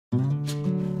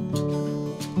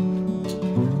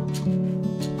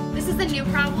a new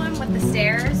problem with the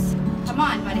stairs. Come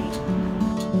on,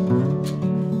 buddy.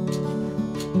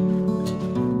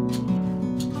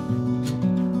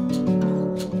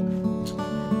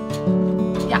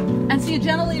 Yeah, and see, a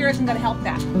gentle ear isn't going to help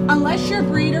that. Unless your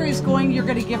breeder is going, you're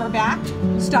going to give her back,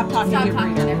 stop talking to your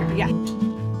breeder. To her. Yeah.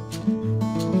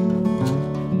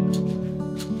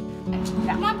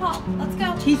 Come on, Paul. Let's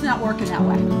go. He's not working that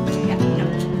way. Yeah. No.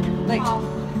 Like, Paul.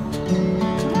 Come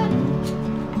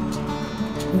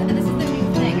on. This is the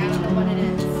new thing. I don't know what it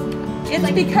is. it's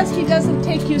like, because he doesn't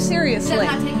take you seriously.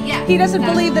 He doesn't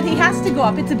believe that he has to go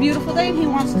up. It's a beautiful day and he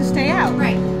wants to stay out.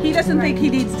 Right. He doesn't think he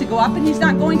needs to go up, and he's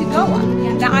not going to go up.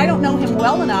 Yeah. Now, I don't know him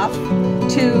well enough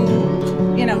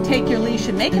to, you know, take your leash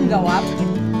and make him go up.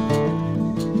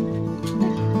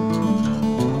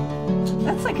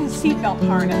 That's like a seatbelt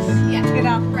harness. Yeah. You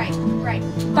know? Right. Right.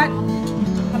 But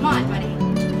come on, buddy.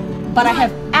 But I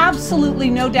have absolutely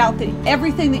no doubt that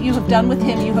everything that you have done with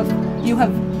him, you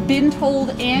have been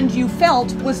told and you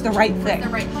felt was the right thing. The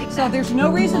right thing. So there's no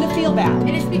reason to feel bad.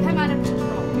 And it's become out of control.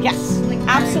 Yes, Like,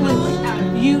 absolutely. out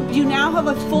of You now have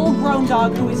a full-grown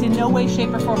dog who is in no way, shape,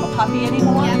 or form a puppy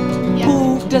anymore, Yeah.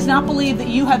 who does not believe that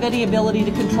you have any ability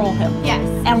to control him. Yes.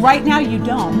 And right now you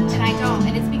don't. And I don't.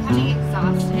 And it's becoming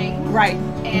exhausting. Right.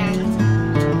 And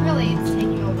really, it's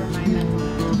taking over my mental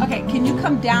health. Okay, can you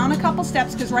come down a couple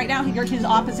steps? Because right now his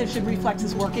opposition reflex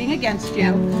is working against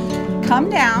you. Come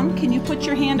down. Can you put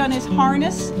your hand on his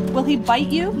harness? Will he bite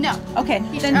you? No. Okay.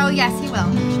 Then, Oh, yes, he will,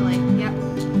 actually. Yep.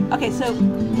 okay, so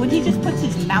when he just puts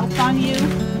his mouth on you,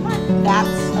 that's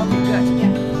okay, good.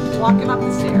 Yeah. Walk him up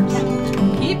the stairs. Yeah.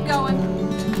 Keep going.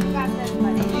 You got this,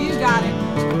 buddy. You got it.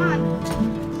 Come on.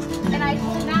 And I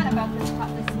told him that about this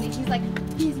week. He's like,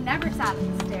 he's never sat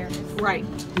on the stairs. Right.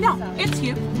 No, So. it's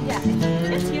you. Yeah.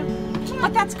 It's you.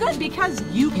 But that's good because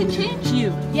you can change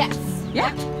you. Yes.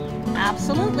 Yeah.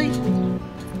 Absolutely.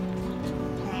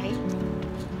 Okay.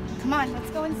 Come on, let's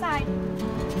go inside.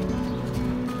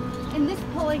 And this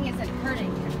pulling isn't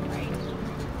hurting him, right?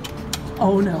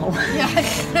 Oh no.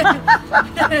 Yes.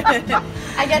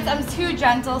 I guess I'm too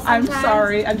gentle I'm sometimes.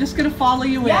 sorry. I'm just going to follow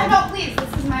you Yeah, in. no, please.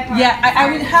 This is my part. Yeah,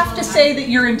 I would have to say that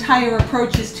your entire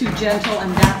approach is too gentle,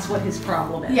 and that's what his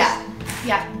problem is. Yeah.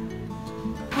 Yeah.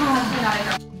 Oh, that's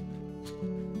what I know.